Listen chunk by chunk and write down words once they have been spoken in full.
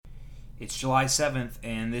It's July 7th,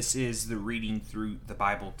 and this is the Reading Through the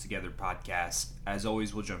Bible Together podcast. As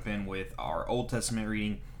always, we'll jump in with our Old Testament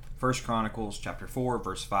reading, 1 Chronicles chapter 4,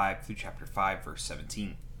 verse 5 through chapter 5, verse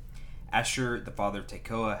 17. Asher, the father of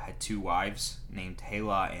Tekoa, had two wives, named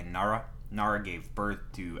Helah and Nara. Nara gave birth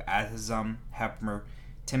to Ahazam, Hepmer,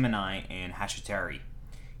 Timni, and Hashatari.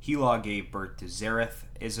 Helah gave birth to Zereth,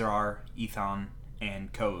 Izrar, Ethan,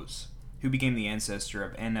 and Koz, who became the ancestor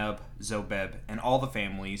of Enub, Zobeb, and all the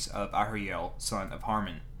families of Ahriel, son of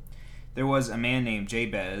Harmon. There was a man named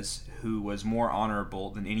Jabez, who was more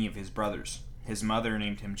honorable than any of his brothers. His mother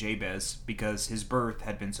named him Jabez because his birth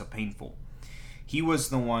had been so painful. He was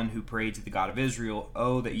the one who prayed to the God of Israel,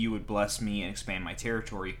 "Oh, that you would bless me and expand my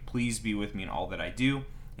territory. Please be with me in all that I do,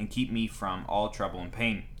 and keep me from all trouble and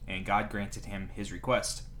pain." And God granted him his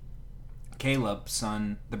request. Caleb,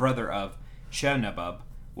 the brother of Shenabab,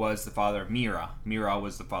 was the father of Mira. Mira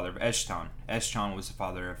was the father of Eshton. Eshton was the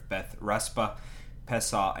father of Beth Raspah,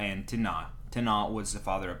 Pesah, and Tinah. Tinah was the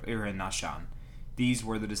father of Irinashan. These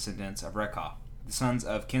were the descendants of Rekah. The sons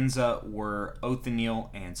of Kinza were Othniel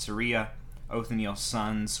and Sariah. Othniel's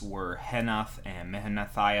sons were Henath and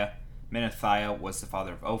Mehanathiah. Menathiah was the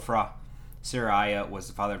father of Ophrah. Sariah was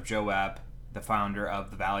the father of Joab, the founder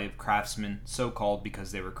of the Valley of Craftsmen, so called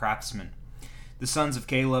because they were craftsmen. The sons of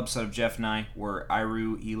Caleb, son of Jephunneh, were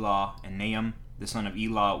Iru, Elah, and Nahum. The son of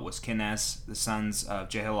Elah was Kenaz. The sons of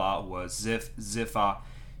Jehilah was Ziphah,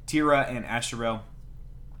 Terah, and Asherel.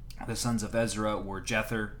 The sons of Ezra were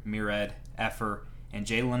Jether, Mered, Epher, and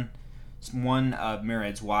Jalon. One of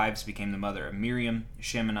Mered's wives became the mother of Miriam,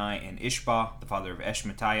 Shemani, and Ishbah, the father of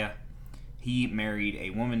Eshmatiah. He married a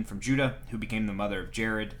woman from Judah, who became the mother of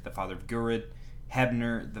Jared, the father of Gurid,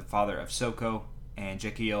 Hebner, the father of Soko, and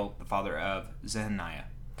Jechiel, the father of Zehaniah.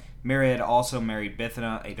 Mered also married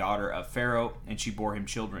Bethana, a daughter of Pharaoh, and she bore him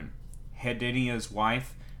children. Hedeniah's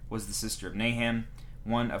wife was the sister of Naham.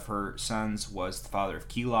 One of her sons was the father of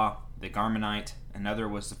Keilah, the Garmanite. Another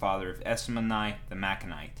was the father of Esmani, the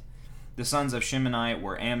Machanite. The sons of Shimei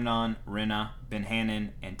were Amnon, Rena,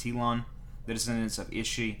 Ben-Hanan, and Telon. The descendants of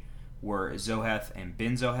Ishi were Zoheth and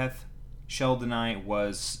Ben-Zoheth. Sheldani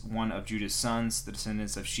was one of Judah's sons. The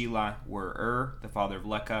descendants of Shelah were the father of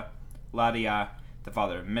Lekah, Ladiah, the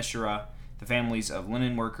father of Meshurah, the families of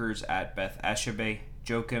linen workers at Beth Ashebeh,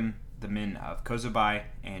 Joachim, the men of Kozabai,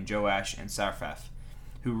 and Joash and Sarphath,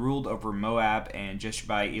 who ruled over Moab and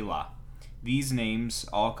Jeshbai-Elah. These names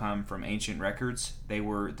all come from ancient records. They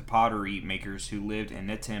were the pottery makers who lived in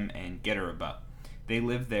Nettim and Gederabah. They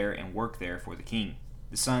lived there and worked there for the king.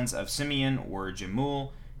 The sons of Simeon were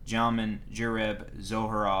Jemuel, Jamin, Jereb,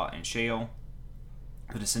 Zoharah, and Sheol.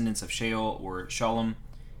 The descendants of Sheol were Shalom,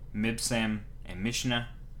 Mibsam, and Mishnah.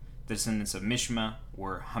 The descendants of Mishma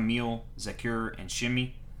were Hamiel, Zakur, and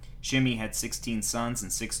Shimi. Shimi had 16 sons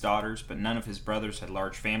and 6 daughters, but none of his brothers had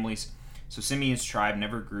large families, so Simeon's tribe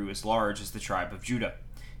never grew as large as the tribe of Judah.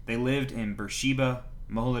 They lived in Beersheba,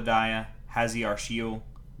 Moholadiah, Haziar-Sheol,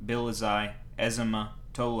 Bilazai, Ezemah,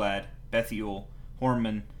 Tolad, Bethuel,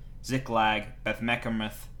 Hormon, Ziklag,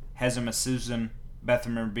 Beth-Mechamath, Hezemah-Suzim,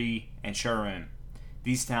 Beth-Merbi, and Sharim.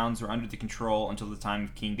 These towns were under the control until the time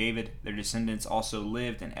of King David. Their descendants also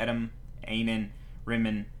lived in Edom, Anan,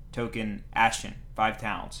 Rimmon, Token, Ashen, 5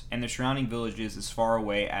 towns, and the surrounding villages as far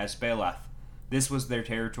away as Baalath. This was their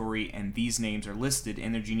territory, and these names are listed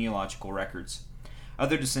in their genealogical records.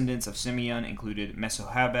 Other descendants of Simeon included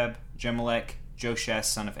Mesohabeb, Jemelech, Josheth,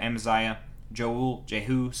 son of Amaziah, Joel,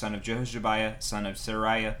 Jehu, son of Jehoshabiah, son of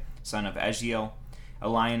Sariah, son of Aziel,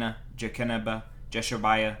 Eliana, Jechenebah,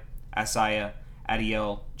 Jeshobiah, Asaiah,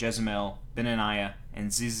 Adiel, Jezemel, Benaniah, and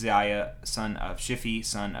Ziziah, son of Shiphi,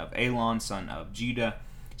 son of Elon, son of Judah,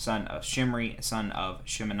 son of Shimri, son of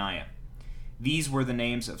Shemaniah. These were the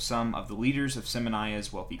names of some of the leaders of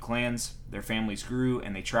Shemaniah's wealthy clans. Their families grew,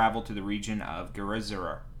 and they traveled to the region of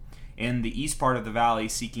Gerizah, in the east part of the valley,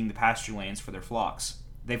 seeking the pasture lands for their flocks.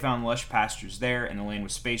 They found lush pastures there, and the land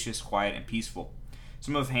was spacious, quiet, and peaceful.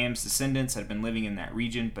 Some of Ham's descendants had been living in that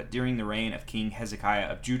region, but during the reign of King Hezekiah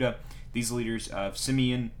of Judah, these leaders of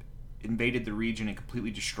Simeon invaded the region and completely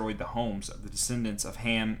destroyed the homes of the descendants of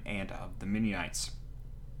Ham and of the Mennonites.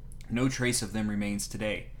 No trace of them remains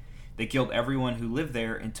today. They killed everyone who lived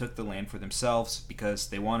there and took the land for themselves because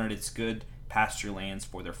they wanted its good pasture lands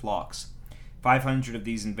for their flocks. 500 of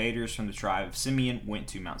these invaders from the tribe of Simeon went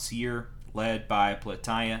to Mount Seir, led by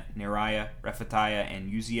Pelatiah, Neriah, Rephatiah,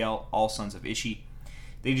 and Uziel, all sons of Ishi.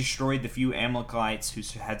 They destroyed the few Amalekites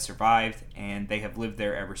who had survived, and they have lived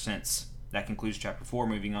there ever since. That concludes chapter 4,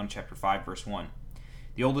 moving on to chapter 5, verse 1.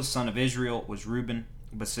 The oldest son of Israel was Reuben,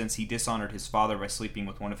 but since he dishonored his father by sleeping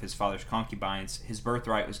with one of his father's concubines, his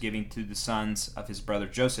birthright was given to the sons of his brother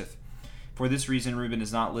Joseph. For this reason, Reuben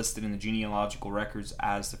is not listed in the genealogical records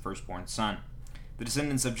as the firstborn son. The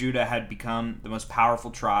descendants of Judah had become the most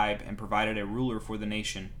powerful tribe and provided a ruler for the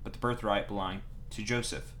nation, but the birthright belonged to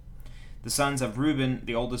Joseph. The sons of Reuben,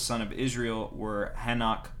 the oldest son of Israel, were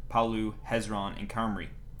Hanok, Palu, Hezron, and Carmi.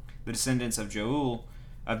 The descendants of Joel,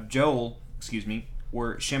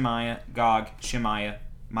 were Shemaiah, Gog, Shemaiah,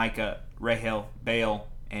 Micah, Rahel, Baal,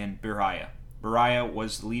 and Beriah. Beriah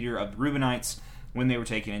was the leader of the Reubenites when they were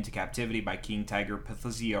taken into captivity by King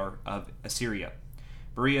Tiglath-Pileser of Assyria.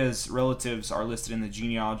 Beriah's relatives are listed in the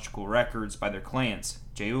genealogical records by their clans: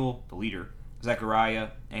 Jeuel, the leader, Zechariah,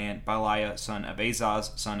 and Baaliah, son of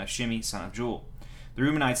Azaz, son of Shimi, son of Joel. The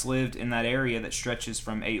Reubenites lived in that area that stretches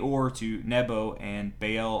from Aor to Nebo and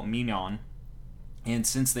Baal-Menon, and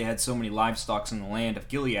since they had so many livestock in the land of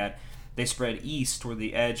Gilead, they spread east toward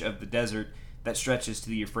the edge of the desert that stretches to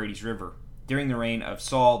the Euphrates River. During the reign of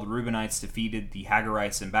Saul, the Reubenites defeated the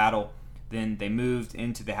Hagarites in battle. Then they moved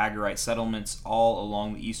into the Hagarite settlements all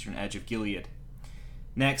along the eastern edge of Gilead.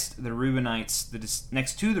 Next to the Reubenites, the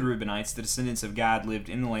descendants of Gad lived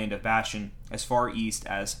in the land of Bashan, as far east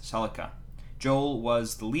as Salecah. Joel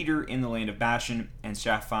was the leader in the land of Bashan, and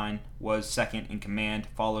Shaphan was second in command,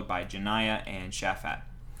 followed by Janiah and Shaphat.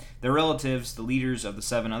 Their relatives, the leaders of the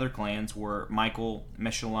 7 other clans, were Michael,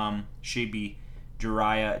 Meshullam, Shebi,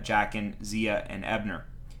 Jeriah, Jachin, Zia, and Ebner.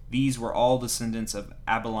 These were all descendants of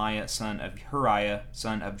Abaliah, son of Huriah,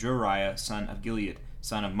 son of Jeriah, son of Gilead,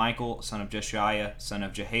 son of Michael, son of Jeshiah, son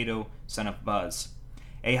of Jehato, son of Buz.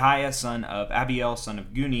 Ahiah, son of Abiel, son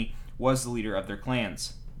of Guni, was the leader of their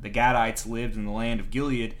clans. The Gadites lived in the land of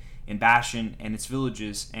Gilead, in Bashan and its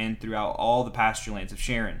villages, and throughout all the pasture lands of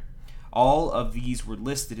Sharon. All of these were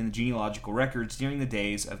listed in the genealogical records during the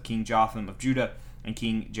days of King Jotham of Judah and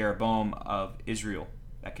King Jeroboam of Israel.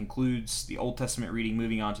 That concludes the Old Testament reading.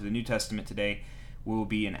 Moving on to the New Testament today, we will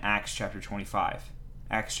be in Acts chapter 25.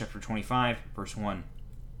 Acts chapter 25, verse 1.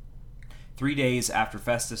 3 days after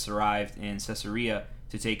Festus arrived in Caesarea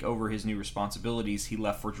to take over his new responsibilities, he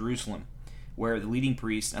left for Jerusalem, where the leading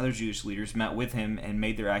priests and other Jewish leaders met with him and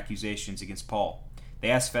made their accusations against Paul.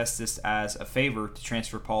 They asked Festus as a favor to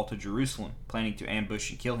transfer Paul to Jerusalem, planning to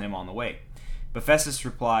ambush and kill him on the way. But Festus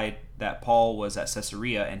replied that Paul was at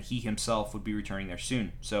Caesarea and he himself would be returning there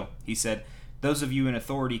soon. So he said, "Those of you in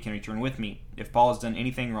authority can return with me. If Paul has done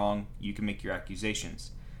anything wrong, you can make your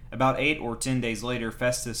accusations." About 8 or 10 days later,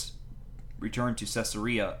 Festus returned to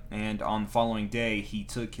Caesarea, and on the following day he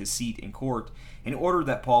took his seat in court and ordered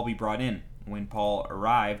that Paul be brought in. When Paul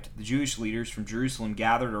arrived, the Jewish leaders from Jerusalem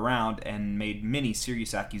gathered around and made many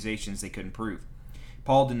serious accusations they couldn't prove.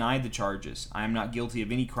 Paul denied the charges. "I am not guilty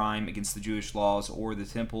of any crime against the Jewish laws or the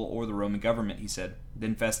temple or the Roman government," he said.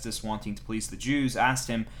 Then Festus, wanting to please the Jews, asked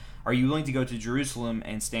him, "Are you willing to go to Jerusalem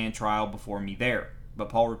and stand trial before me there?" But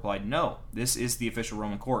Paul replied, "No, this is the official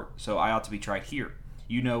Roman court, so I ought to be tried here.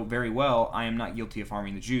 You know very well I am not guilty of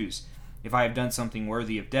harming the Jews. If I have done something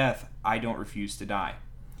worthy of death, I don't refuse to die.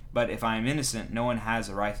 But if I am innocent, no one has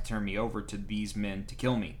a right to turn me over to these men to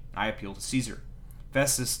kill me. I appeal to Caesar."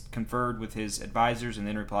 Festus conferred with his advisors and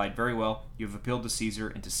then replied, "Very well, you have appealed to Caesar,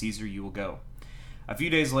 and to Caesar you will go." A few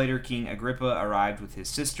days later, King Agrippa arrived with his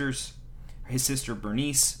sister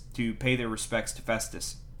Bernice, to pay their respects to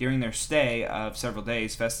Festus. During their stay of several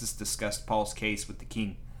days, Festus discussed Paul's case with the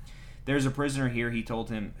king. "There is a prisoner here," he told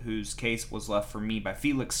him, "whose case was left for me by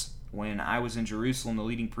Felix. When I was in Jerusalem, the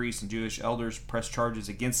leading priests and Jewish elders pressed charges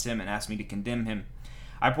against him and asked me to condemn him.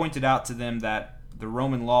 I pointed out to them that the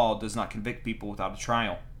Roman law does not convict people without a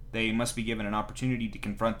trial. They must be given an opportunity to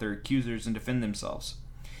confront their accusers and defend themselves.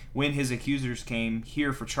 When his accusers came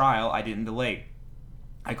here for trial, I didn't delay.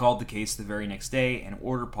 I called the case the very next day and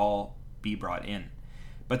ordered Paul be brought in.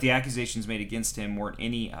 But the accusations made against him weren't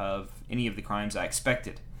any of the crimes I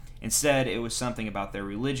expected. Instead, it was something about their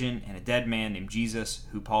religion and a dead man named Jesus,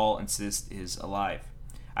 who Paul insists is alive.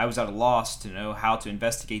 I was at a loss to know how to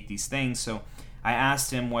investigate these things, so I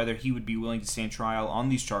asked him whether he would be willing to stand trial on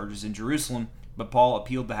these charges in Jerusalem, but Paul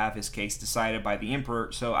appealed to have his case decided by the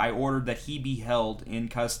emperor, so I ordered that he be held in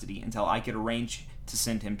custody until I could arrange to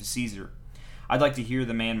send him to Caesar. I'd like to hear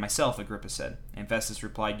the man myself," Agrippa said. And Festus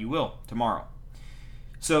replied, "You will, tomorrow."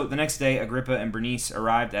 So the next day, Agrippa and Bernice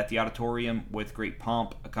arrived at the auditorium with great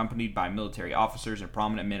pomp, accompanied by military officers and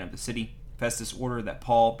prominent men of the city. Festus ordered that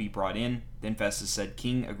Paul be brought in. Then Festus said,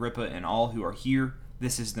 "King Agrippa and all who are here,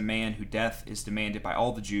 this is the man whose death is demanded by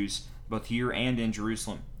all the Jews, both here and in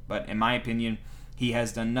Jerusalem. But in my opinion, he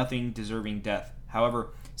has done nothing deserving death.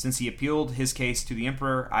 However, since he appealed his case to the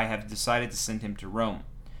emperor, I have decided to send him to Rome.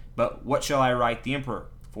 But what shall I write the emperor?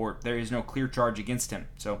 For there is no clear charge against him.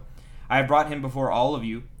 So I have brought him before all of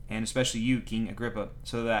you, and especially you, King Agrippa,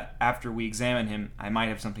 so that after we examine him, I might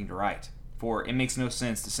have something to write. For it makes no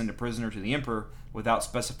sense to send a prisoner to the emperor without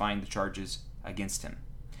specifying the charges against him.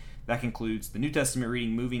 That concludes the New Testament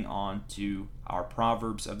reading. Moving on to our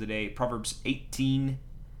Proverbs of the day. Proverbs 18,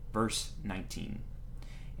 verse 19.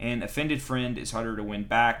 An offended friend is harder to win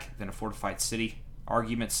back than a fortified city.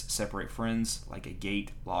 Arguments separate friends like a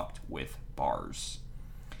gate locked with bars.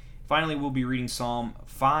 Finally, we'll be reading Psalm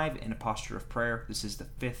 5 in a posture of prayer. This is the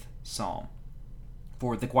 5th Psalm.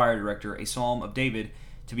 For the choir director, a psalm of David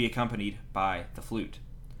to be accompanied by the flute.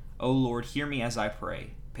 O Lord, hear me as I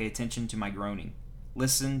pray. Pay attention to my groaning.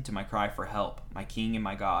 Listen to my cry for help, my King and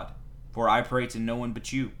my God. For I pray to no one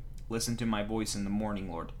but you. Listen to my voice in the morning,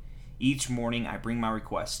 Lord. Each morning I bring my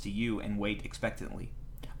requests to you and wait expectantly.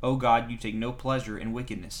 O God, you take no pleasure in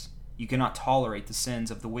wickedness. You cannot tolerate the sins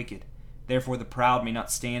of the wicked. Therefore the proud may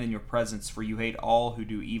not stand in your presence, for you hate all who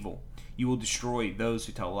do evil. You will destroy those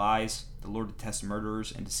who tell lies. The Lord detests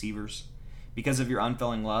murderers and deceivers. Because of your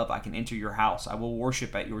unfailing love, I can enter your house. I will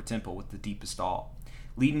worship at your temple with the deepest awe.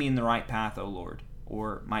 Lead me in the right path, O Lord,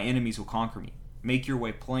 or my enemies will conquer me. Make your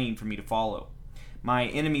way plain for me to follow. My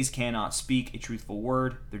enemies cannot speak a truthful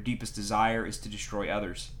word. Their deepest desire is to destroy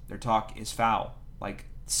others. Their talk is foul, like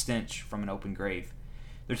stench from an open grave.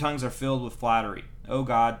 Their tongues are filled with flattery. O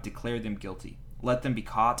God, declare them guilty. Let them be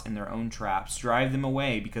caught in their own traps. Drive them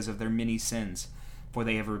away because of their many sins, for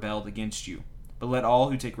they have rebelled against you. But let all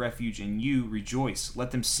who take refuge in you rejoice.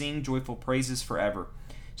 Let them sing joyful praises forever.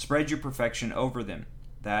 Spread your perfection over them,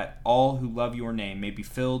 that all who love your name may be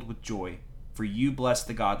filled with joy. For you bless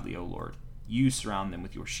the godly, O Lord. You surround them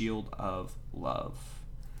with your shield of love.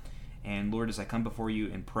 And Lord, as I come before you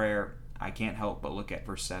in prayer, I can't help but look at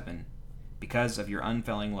verse 7. Because of your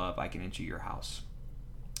unfailing love, I can enter your house.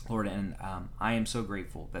 Lord, and I am so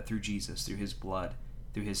grateful that through Jesus, through his blood,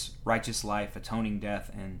 through his righteous life, atoning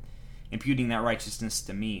death, and imputing that righteousness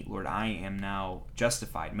to me, Lord, I am now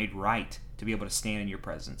justified, made right to be able to stand in your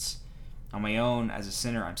presence. On my own, as a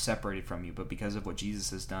sinner, I'm separated from you, but because of what Jesus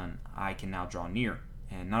has done, I can now draw near.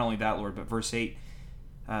 And not only that, Lord, but verse 8,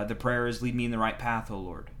 the prayer is, lead me in the right path, O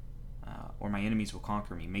Lord, or my enemies will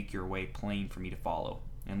conquer me. Make your way plain for me to follow.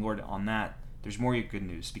 And Lord, on that, there's more good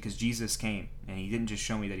news, because Jesus came, and he didn't just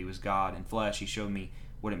show me that he was God in flesh, he showed me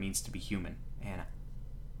what it means to be human. And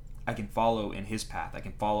I can follow in his path, I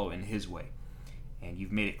can follow in his way. And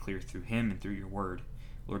you've made it clear through him and through your word.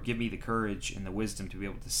 Lord, give me the courage and the wisdom to be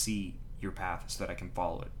able to see your path so that I can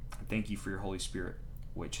follow it. And thank you for your Holy Spirit,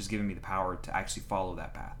 which has given me the power to actually follow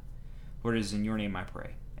that path. Lord, it is in your name I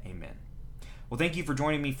pray. Amen. Well, thank you for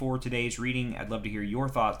joining me for today's reading. I'd love to hear your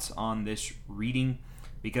thoughts on this reading,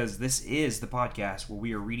 because this is the podcast where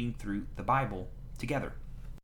we are reading through the Bible together.